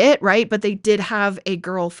like it, right? But they did have a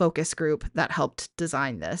girl focus group that helped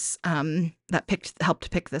design this,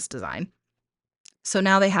 helped pick this design. So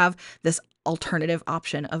now they have this alternative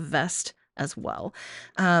option of vest as well.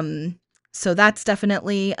 So that's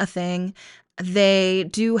definitely a thing. They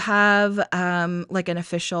do have like an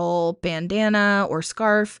official bandana or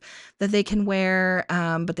scarf that they can wear,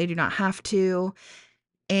 but they do not have to.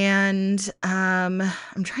 And I'm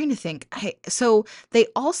trying to think. So they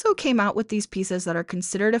also came out with these pieces that are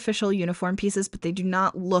considered official uniform pieces, but they do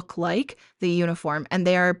not look like the uniform. And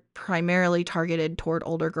they are primarily targeted toward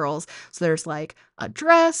older girls. So there's like a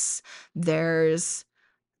dress, there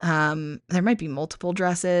might be multiple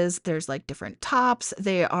dresses, there's like different tops.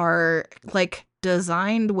 They are like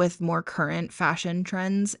designed with more current fashion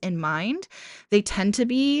trends in mind. They tend to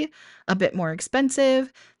be a bit more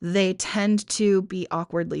expensive. They tend to be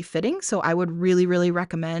awkwardly fitting. So I would really, really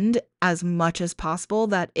recommend as much as possible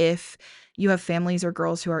that if you have families or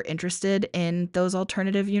girls who are interested in those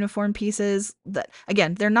alternative uniform pieces, that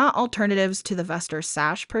again, they're not alternatives to the vest or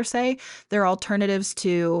sash per se. They're alternatives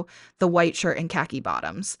to the white shirt and khaki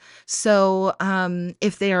bottoms. So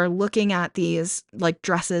if they are looking at these like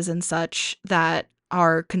dresses and such that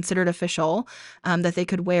are considered official, that they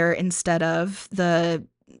could wear instead of the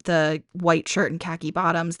white shirt and khaki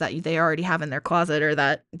bottoms that they already have in their closet or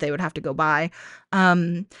that they would have to go buy,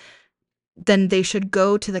 then they should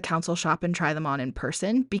go to the council shop and try them on in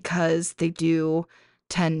person, because they do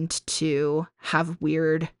tend to have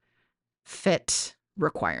weird fit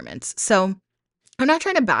requirements. So I'm not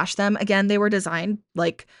trying to bash them. Again, they were designed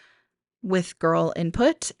like with girl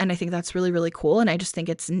input, and I think that's really, really cool. And I just think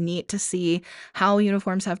it's neat to see how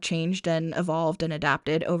uniforms have changed and evolved and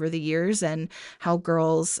adapted over the years, and how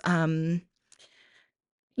girls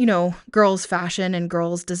girls' fashion and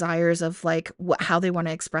girls' desires of like how they want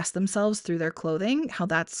to express themselves through their clothing, how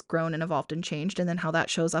that's grown and evolved and changed, and then how that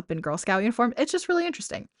shows up in Girl Scout uniform. It's just really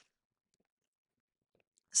interesting.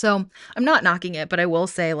 So I'm not knocking it, but I will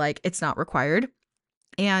say like it's not required,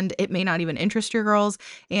 and it may not even interest your girls,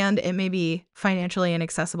 and it may be financially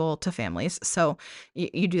inaccessible to families. So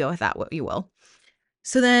you do with that what you will.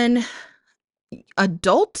 So then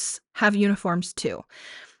adults have uniforms too.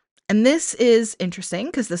 And this is interesting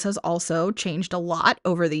because this has also changed a lot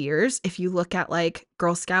over the years. If you look at like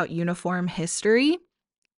Girl Scout uniform history,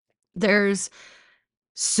 there's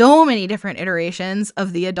so many different iterations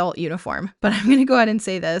of the adult uniform. But I'm going to go ahead and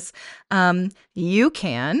say this. You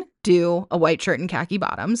can do a white shirt and khaki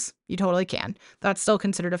bottoms. You totally can. That's still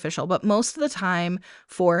considered official. But most of the time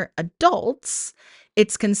for adults,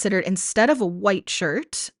 it's considered, instead of a white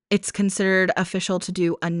shirt, it's considered official to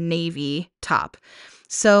do a navy top.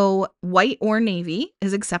 So white or navy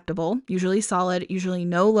is acceptable, usually solid, usually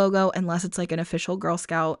no logo, unless it's like an official Girl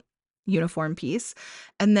Scout uniform piece.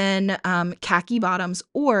 And then khaki bottoms,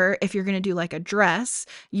 or if you're going to do like a dress,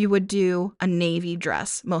 you would do a navy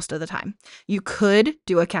dress most of the time. You could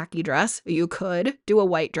do a khaki dress, you could do a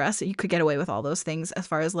white dress, you could get away with all those things as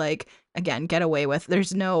far as like, again, get away with.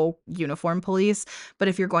 There's no uniform police, but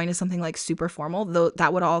if you're going to something like super formal, though,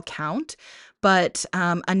 that would all count. But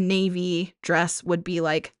a navy dress would be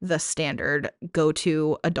like the standard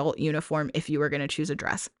go-to adult uniform if you were going to choose a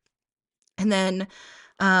dress. And then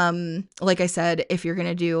like I said, if you're going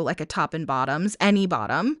to do like a top and bottoms, any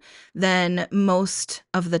bottom, then most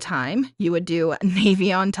of the time you would do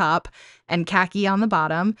navy on top and khaki on the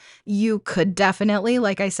bottom. You could definitely,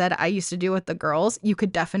 like I said, I used to do with the girls, you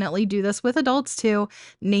could definitely do this with adults too.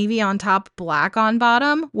 Navy on top, black on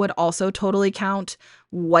bottom would also totally count.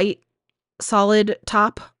 White solid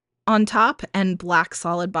top on top and black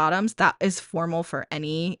solid bottoms, that is formal for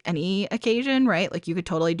any occasion, right? Like you could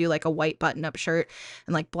totally do like a white button-up shirt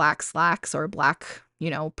and like black slacks or black,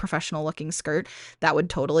 professional looking skirt. That would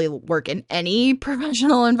totally work in any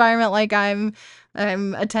professional environment. Like I'm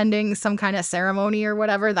attending some kind of ceremony or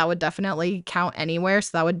whatever, that would definitely count anywhere.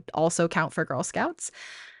 So that would also count for Girl Scouts.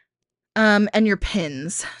 And your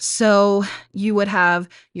pins. So you would have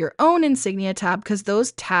your own insignia tab, because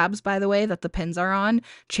those tabs, by the way, that the pins are on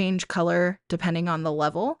change color depending on the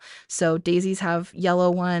level. So daisies have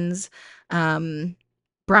yellow ones,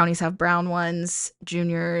 brownies have brown ones,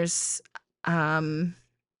 juniors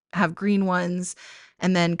have green ones,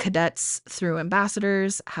 and then cadets through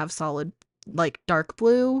ambassadors have solid like dark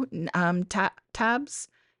blue tabs.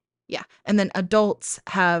 Yeah. And then adults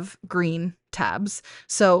have green tabs.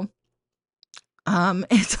 So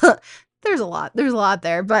there's a lot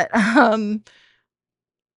there, but I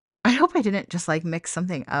hope I didn't just like mix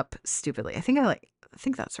something up stupidly. I think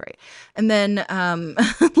that's right. And then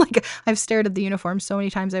like I've stared at the uniforms so many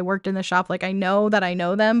times. I worked in the shop, like I know that I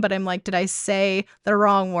know them, but I'm like, did I say the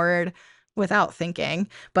wrong word without thinking?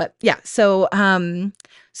 But yeah, so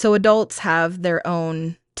adults have their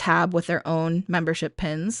own tab with their own membership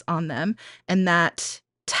pins on them, and that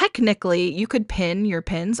technically you could pin your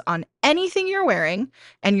pins on anything you're wearing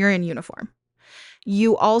and you're in uniform.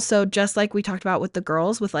 You also, just like we talked about with the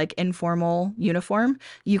girls with like informal uniform,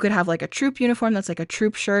 you could have like a troop uniform that's like a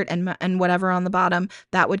troop shirt and whatever on the bottom,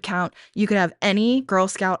 that would count. You could have any Girl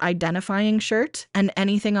Scout identifying shirt and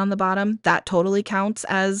anything on the bottom, that totally counts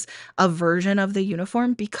as a version of the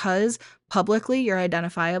uniform, because publicly you're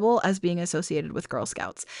identifiable as being associated with Girl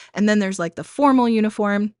Scouts. And then there's like the formal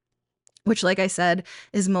uniform, which, like I said,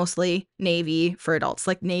 is mostly navy for adults.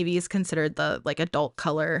 Like navy is considered the like adult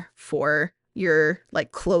color for your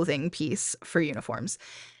like clothing piece for uniforms.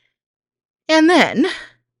 And then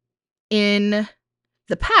in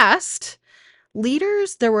the past,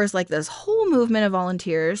 leaders, there was like this whole movement of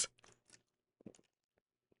volunteers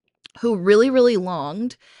who really, really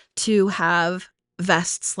longed to have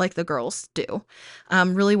vests like the girls do.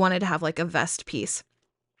 Really wanted to have like a vest piece.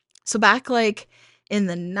 So back like in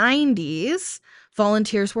the 90s,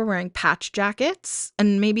 volunteers were wearing patch jackets,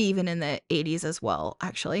 and maybe even in the 80s as well,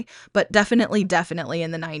 actually, but definitely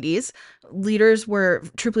in the 90s.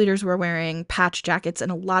 Troop leaders were wearing patch jackets,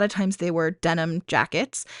 and a lot of times they were denim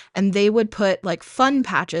jackets, and they would put like fun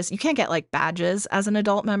patches. You can't get like badges as an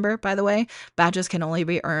adult member, by the way. Badges can only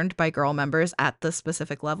be earned by girl members at the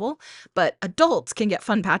specific level, but adults can get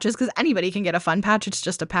fun patches because anybody can get a fun patch. It's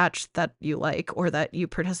just a patch that you like or that you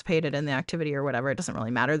participated in the activity or whatever. It doesn't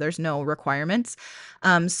really matter. There's no requirements.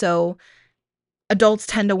 So adults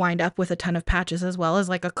tend to wind up with a ton of patches as well as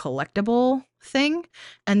like a collectible thing.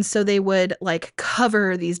 And so they would like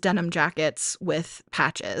cover these denim jackets with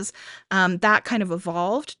patches. That kind of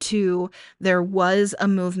evolved to, there was a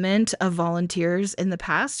movement of volunteers in the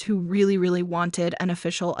past who really, really wanted an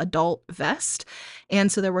official adult vest.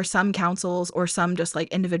 And so there were some councils or some just like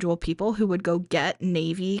individual people who would go get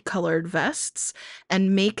navy colored vests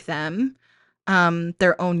and make them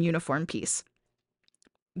their own uniform piece.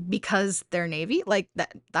 Because they're Navy, like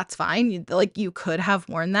that's fine. Like you could have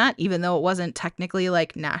worn that even though it wasn't technically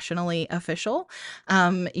like nationally official.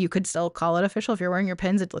 You could still call it official if you're wearing your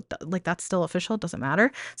pins. It like that's still official. It doesn't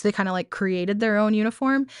matter. So they kind of like created their own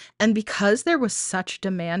uniform, and because there was such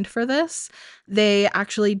demand for this, they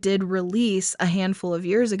actually did release a handful of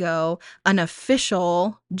years ago an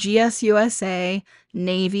official GSUSA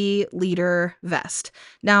Navy leader vest.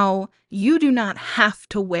 Now, you do not have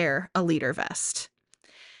to wear a leader vest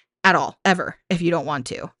at all, ever, if you don't want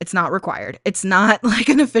to. It's not required. It's not like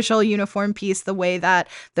an official uniform piece the way that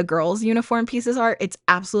the girls' uniform pieces are. It's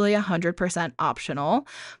absolutely 100% optional,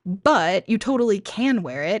 but you totally can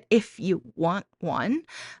wear it if you want one.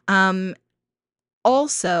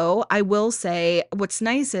 Also, I will say what's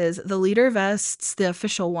nice is the leader vests, the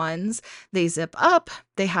official ones, they zip up.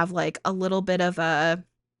 They have like a little bit of a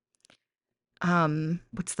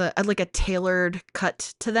like a tailored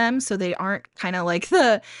cut to them, so they aren't kind of like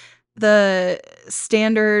the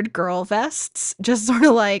standard girl vests just sort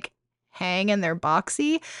of like hang and they're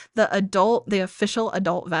boxy. The official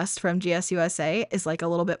adult vest from GSUSA is like a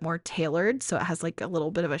little bit more tailored, so it has like a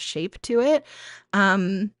little bit of a shape to it.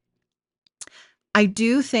 I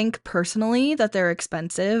do think personally that they're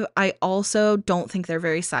expensive. I also don't think they're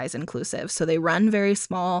very size inclusive. So they run very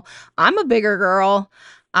small. I'm a bigger girl.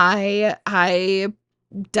 I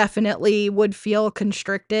definitely would feel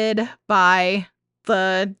constricted by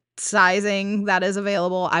the sizing that is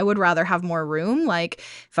available. I would rather have more room. Like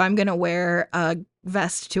if I'm going to wear a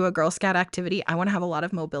vest to a Girl Scout activity, I want to have a lot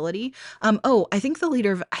of mobility. I think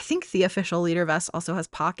the official leader vest also has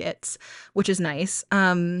pockets, which is nice.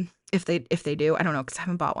 If they do, I don't know because I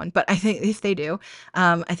haven't bought one, but I think if they do,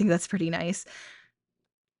 I think that's pretty nice.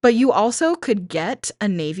 But you also could get a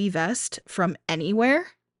navy vest from anywhere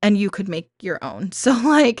and you could make your own. So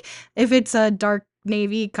like if it's a dark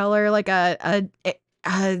navy color, like a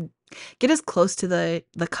get as close to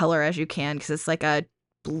the color as you can, because it's like a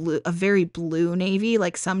very blue navy.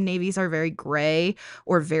 Like some navies are very gray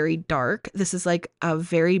or very dark. This is like a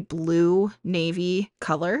very blue navy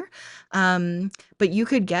color. But you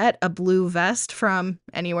could get a blue vest from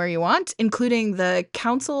anywhere you want, including the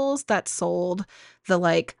councils that sold the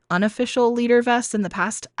like unofficial leader vests in the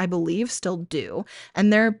past, I believe still do.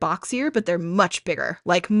 And they're boxier, but they're much bigger,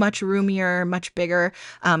 like much roomier, much bigger.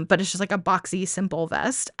 But it's just like a boxy, simple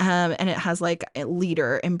vest. And it has like a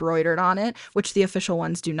leader embroidered on it, which the official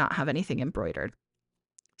ones do not have anything embroidered.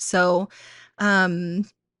 So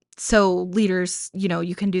leaders,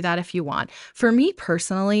 you can do that if you want. For me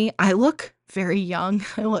personally, I look very young.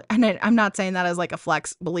 I'm not saying that as like a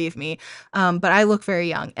flex, believe me. But I look very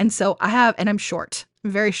young. And so I'm short.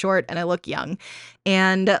 I'm very short and I look young.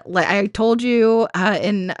 And like I told you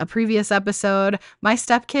in a previous episode, my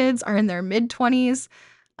stepkids are in their mid-20s,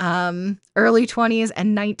 early 20s,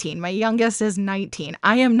 and 19. My youngest is 19.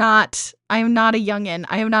 I am not a youngin'.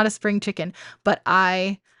 I am not a spring chicken, but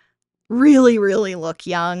I really, really look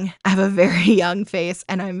young. I have a very young face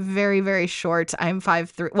and I'm very, very short. I'm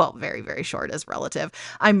 5'3". Well, very, very short is relative.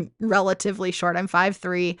 I'm relatively short. I'm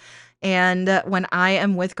 5'3". And when I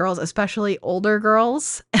am with girls, especially older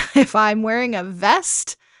girls, if I'm wearing a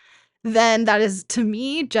vest, then that is, to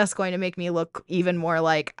me, just going to make me look even more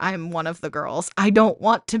like I'm one of the girls. I don't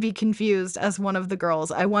want to be confused as one of the girls.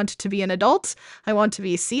 I want to be an adult. I want to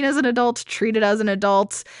be seen as an adult, treated as an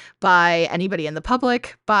adult by anybody in the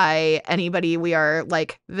public, by anybody we are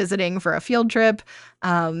like visiting for a field trip.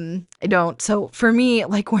 I don't. So for me,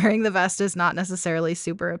 like wearing the vest is not necessarily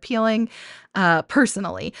super appealing,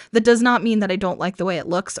 personally. That does not mean that I don't like the way it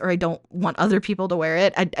looks or I don't want other people to wear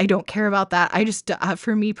it. I don't care about that. I just,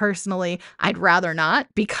 for me personally, I'd rather not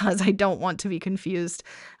because I don't want to be confused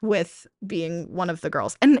with being one of the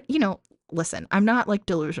girls. And, listen, I'm not like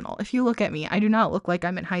delusional. If you look at me, I do not look like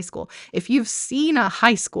I'm in high school. If you've seen a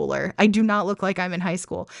high schooler, I do not look like I'm in high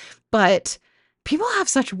school. But people have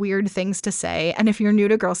such weird things to say. And if you're new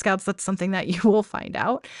to Girl Scouts, that's something that you will find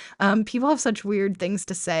out. People have such weird things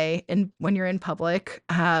to say when you're in public,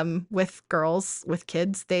 with girls, with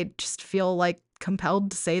kids. They just feel like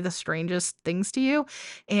compelled to say the strangest things to you.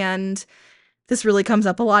 And this really comes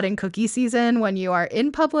up a lot in cookie season when you are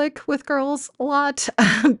in public with girls a lot.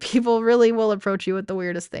 People really will approach you with the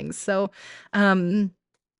weirdest things. So yeah.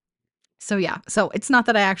 So it's not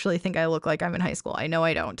that I actually think I look like I'm in high school. I know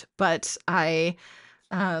I don't, but I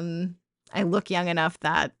look young enough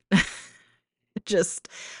that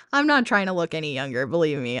I'm not trying to look any younger,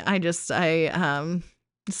 believe me. It's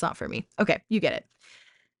not for me. Okay, you get it.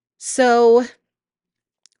 So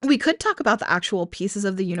we could talk about the actual pieces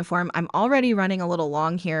of the uniform. I'm already running a little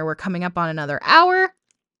long here. We're coming up on another hour.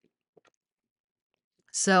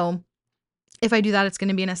 So if I do that, it's going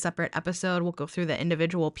to be in a separate episode. We'll go through the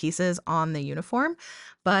individual pieces on the uniform.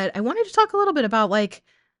 But I wanted to talk a little bit about like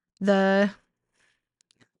the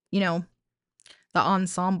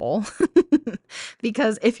ensemble.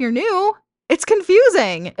 Because if you're new, it's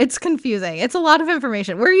confusing. It's a lot of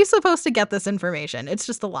information. Where are you supposed to get this information? It's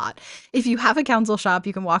just a lot. If you have a council shop,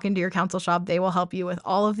 you can walk into your council shop. They will help you with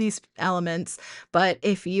all of these elements. But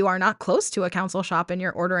if you are not close to a council shop and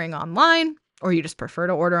you're ordering online, or you just prefer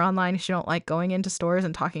to order online if you don't like going into stores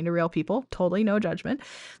and talking to real people, totally no judgment,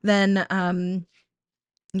 then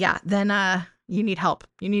you need help.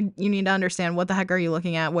 You need to understand, what the heck are you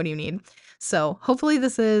looking at? What do you need? So hopefully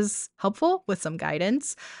this is helpful with some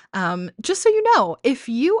guidance. Just so you know, if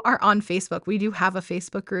you are on Facebook, we do have a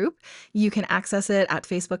Facebook group. You can access it at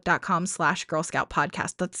facebook.com/Girl Scout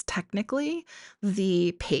Podcast. That's technically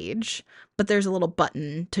the page, but there's a little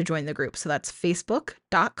button to join the group. So that's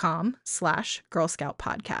facebook.com/Girl Scout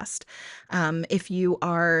Podcast. If you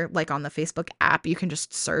are like on the Facebook app, you can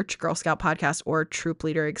just search Girl Scout Podcast or Troop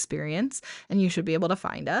Leader Experience, and you should be able to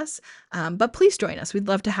find us. But please join us. We'd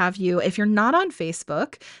love to have you. If you're not on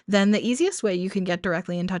Facebook, then the easiest way you can get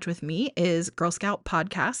directly in touch with me is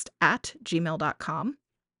girlscoutpodcast@gmail.com.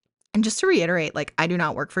 And just to reiterate, like, I do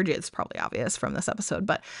not work for it's probably obvious from this episode,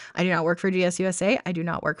 but I do not work for GSUSA. I do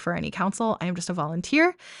not work for any council. I am just a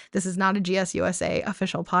volunteer. This is not a GSUSA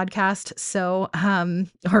official podcast. So,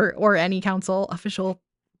 or any council official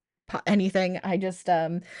anything. I just,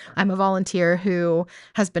 I'm a volunteer who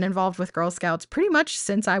has been involved with Girl Scouts pretty much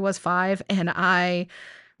since I was 5. And I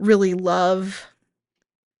really love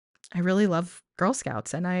Girl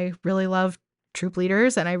Scouts, and I really love troop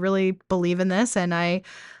leaders, and I really believe in this. And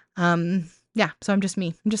so I'm just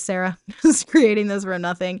me. I'm just Sarah, just creating this for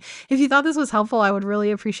nothing. If you thought this was helpful, I would really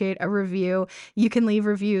appreciate a review. You can leave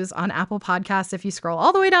reviews on Apple Podcasts. If you scroll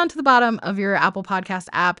all the way down to the bottom of your Apple Podcast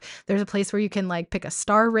app, there's a place where you can like pick a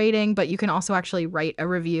star rating, but you can also actually write a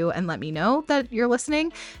review and let me know that you're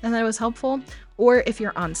listening and that it was helpful. Or if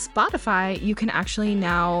you're on Spotify, you can actually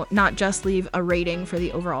now not just leave a rating for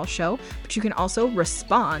the overall show, but you can also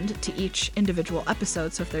respond to each individual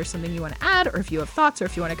episode. So if there's something you want to add, or if you have thoughts, or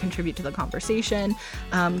if you want to contribute to the conversation,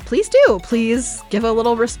 please do. Please give a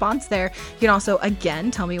little response there. You can also, again,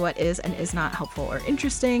 tell me what is and is not helpful or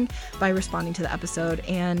interesting by responding to the episode.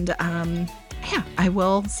 And I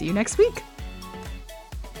will see you next week.